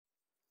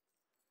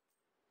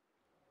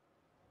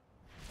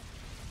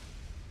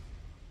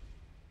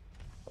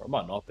Or it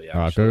might not be,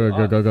 Alright, actually.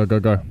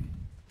 go.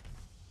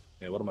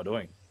 Yeah, what am I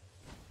doing?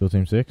 Still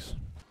team 6.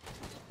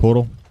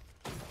 Portal.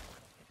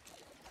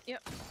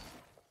 Yep.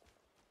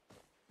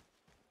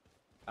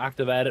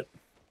 Activate it.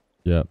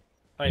 Yep.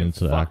 I ain't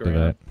Into fuck around.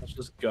 activate. Let's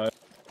just go.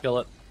 Kill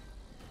it.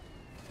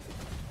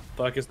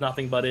 Focus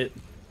nothing but it.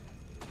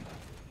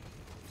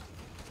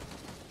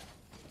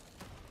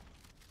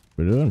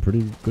 We're doing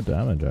pretty good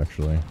damage,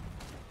 actually.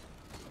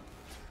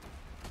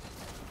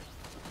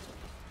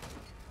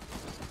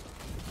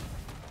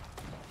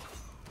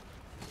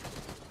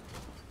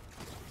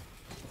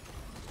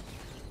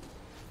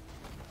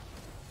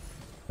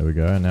 There we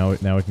go. Now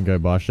we can go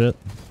buy shit.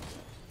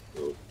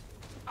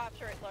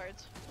 After it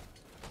loads.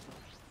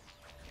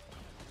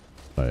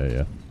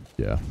 Oh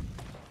yeah.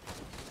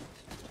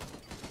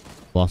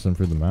 Blasting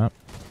through the map.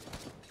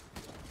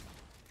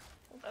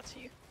 Well, that's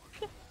you.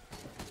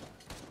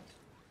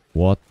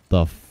 What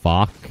the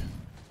fuck?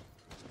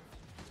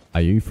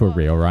 Are you for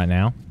real right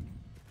now?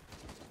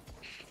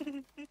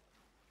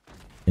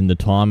 In the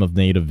time of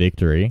need of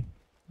victory,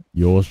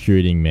 you're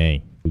shooting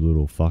me, you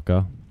little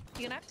fucker.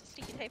 You're gonna have to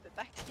sticky tape it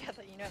back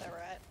together, you know that,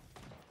 right?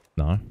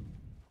 No.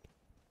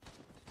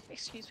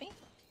 Excuse me?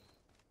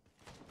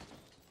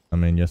 I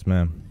mean, yes,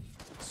 ma'am.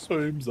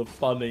 Zooms are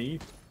funny.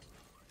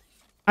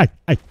 Hey.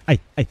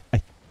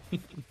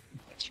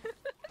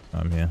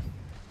 I'm here.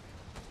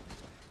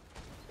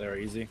 They're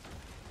easy.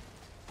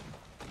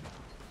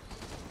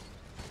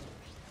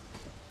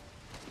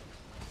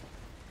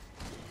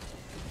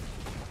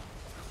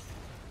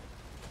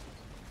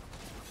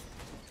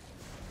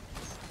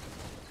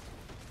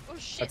 Oh I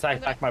shit.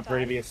 take back my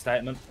previous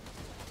statement.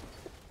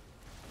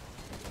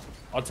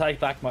 I'll take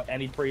back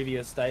any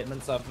previous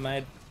statements I've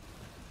made.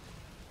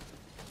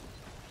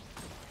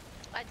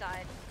 I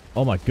died.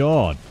 Oh my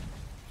god.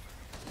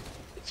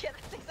 Yeah,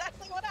 that's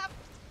exactly what happened.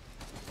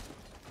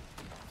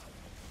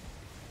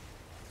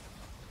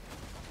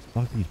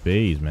 Fuck these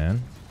bees,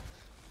 man.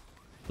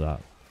 That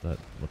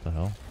what the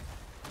hell?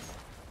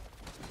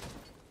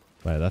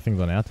 Wait, that thing's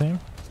on our team?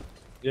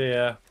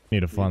 Yeah.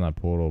 Need to find that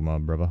portal, my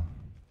brother.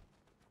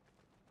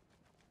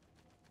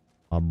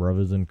 Our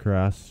brothers in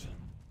Christ.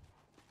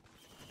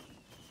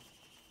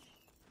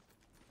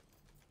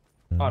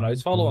 Oh no,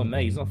 he's following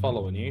me. He's not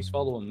following you. He's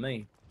following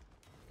me.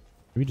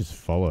 He just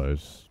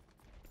follows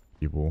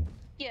people.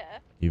 Yeah.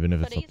 Even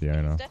if But it's not the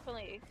owner. he's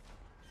definitely...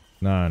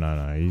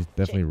 No. He's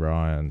definitely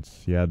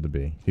Ryan's. He had to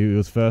be. He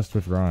was first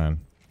with Ryan.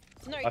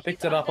 No, I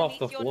picked it up off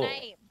the floor.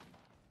 Name.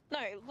 No,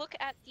 look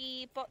at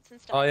the bots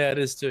and stuff. Oh yeah, it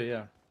is too,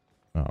 yeah.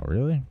 Oh,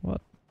 really?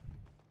 What?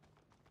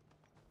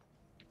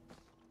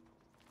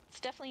 It's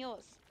definitely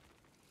yours.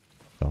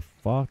 The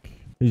fuck?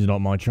 He's not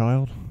my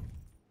child.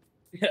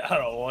 Yeah, I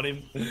don't want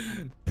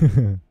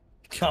him.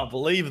 Can't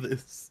believe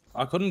this.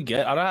 I don't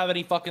have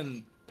any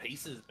fucking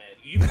pieces, man.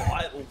 You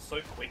buy it all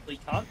so quickly,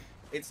 cunt.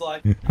 It's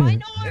like... I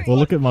know! Well,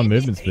 look at my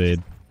movement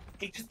speed.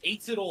 He just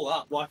eats it all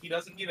up. Like, he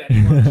doesn't give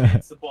anyone a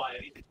chance to buy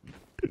anything.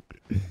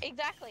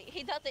 Exactly.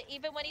 He does it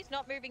even when he's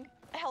not moving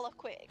hella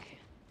quick.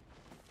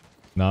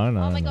 No.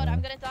 Oh my god,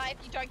 I'm gonna die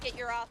if you don't get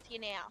your ass here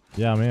now.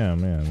 Yeah, I'm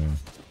here.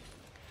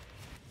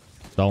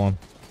 Stolen.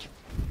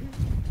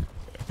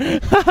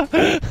 Did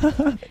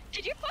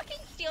you fucking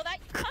steal that,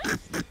 you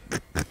cunt?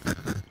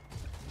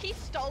 He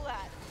stole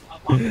that.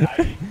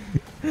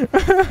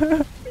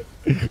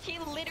 He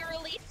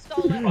literally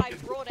stole it. I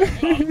brought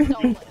it and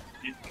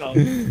he stole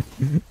it.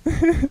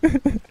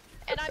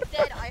 And I'm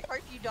dead. I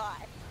hope you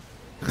die.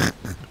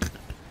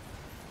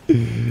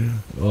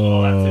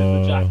 Oh, that's it.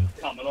 The jacket's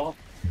coming off.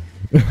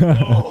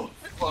 Oh,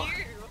 fuck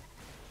you.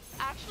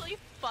 Actually,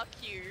 fuck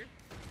you.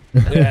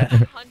 Yeah.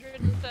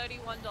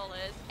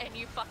 $131 and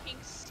you fucking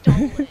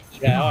stole it.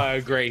 Yeah, I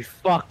agree.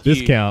 Fuck you.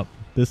 Discount.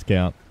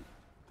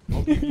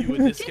 I'll give you a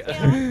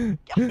discount.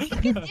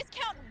 Fucking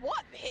discount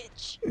what,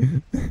 bitch?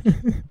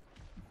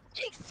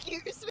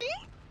 Excuse me?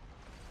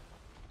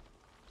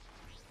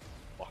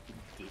 Fucking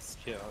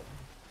discount.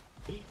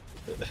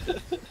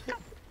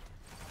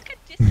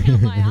 Fucking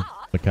discount my ass.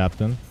 The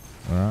captain.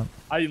 Alright.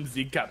 I am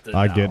the captain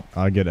I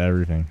now. get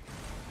everything.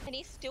 And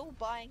he's still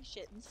buying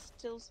shit and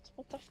still...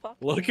 What the fuck?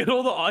 Look at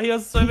all the... Oh, he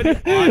has so many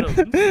items.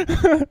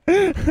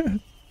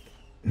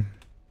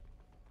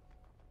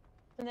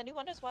 And then he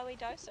wonders why we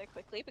die so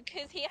quickly,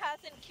 because he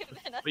hasn't given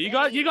us... But you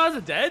guys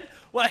are dead?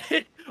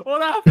 Wait,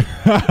 what happened?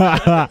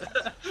 How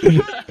did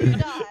you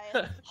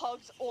die?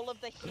 Hogs all of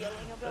the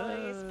healing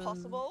abilities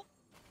possible.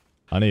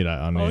 I need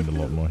a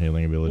lot more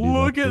healing abilities.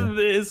 Look at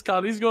this,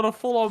 cunt. He's got a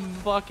full-on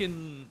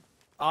fucking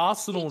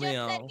arsenal he just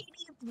now. said he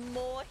needs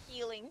more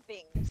healing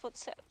things.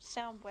 Let's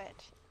sound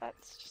wet.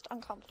 That's just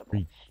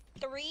uncomfortable.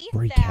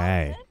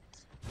 3K.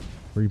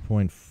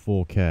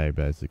 3.4K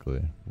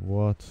basically.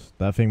 What?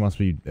 That thing must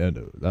be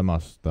that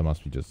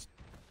must be just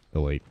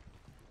elite.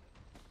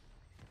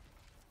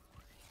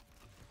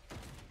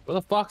 Where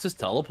the fuck's this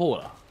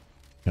teleporter?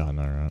 Yeah, I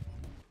know, right?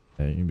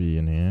 Yeah, you can be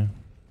in here.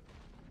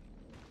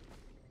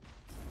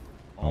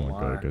 Oh my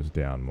god, it goes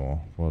down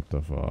more. What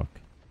the fuck?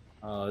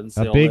 I didn't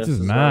see How all big's this his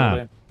as map?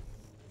 well.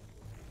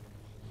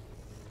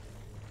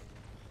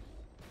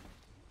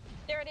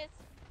 There it is.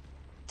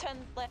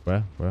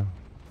 Where?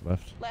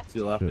 Left. Left. To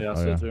your left, Shit, yeah, I oh,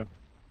 see yeah. it too.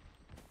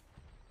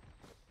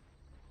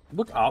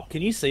 Look up.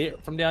 Can you see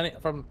it from down here,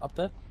 from up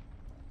there?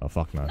 Oh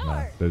fuck no, no.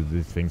 No. There's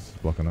these things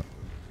blocking it.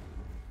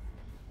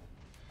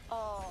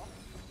 Oh.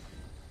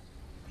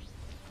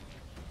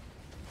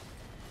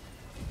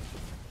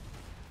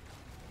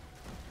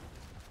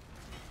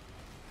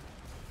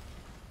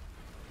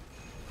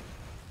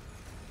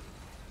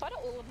 Why do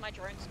all of my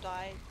drones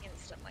die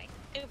instantly?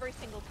 Every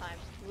single time,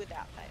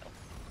 without fail.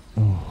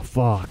 Oh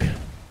fuck.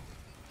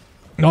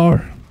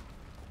 No.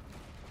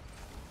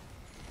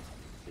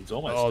 He's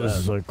almost Oh, this dead.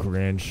 is so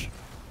cringe.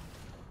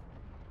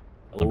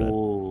 I'm dead.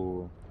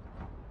 Ooh.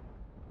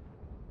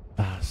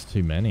 Ah, it's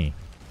too many.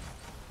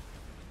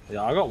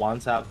 Yeah, I got one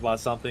tapped by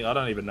something. I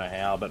don't even know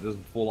how, but just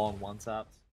full on one tapped.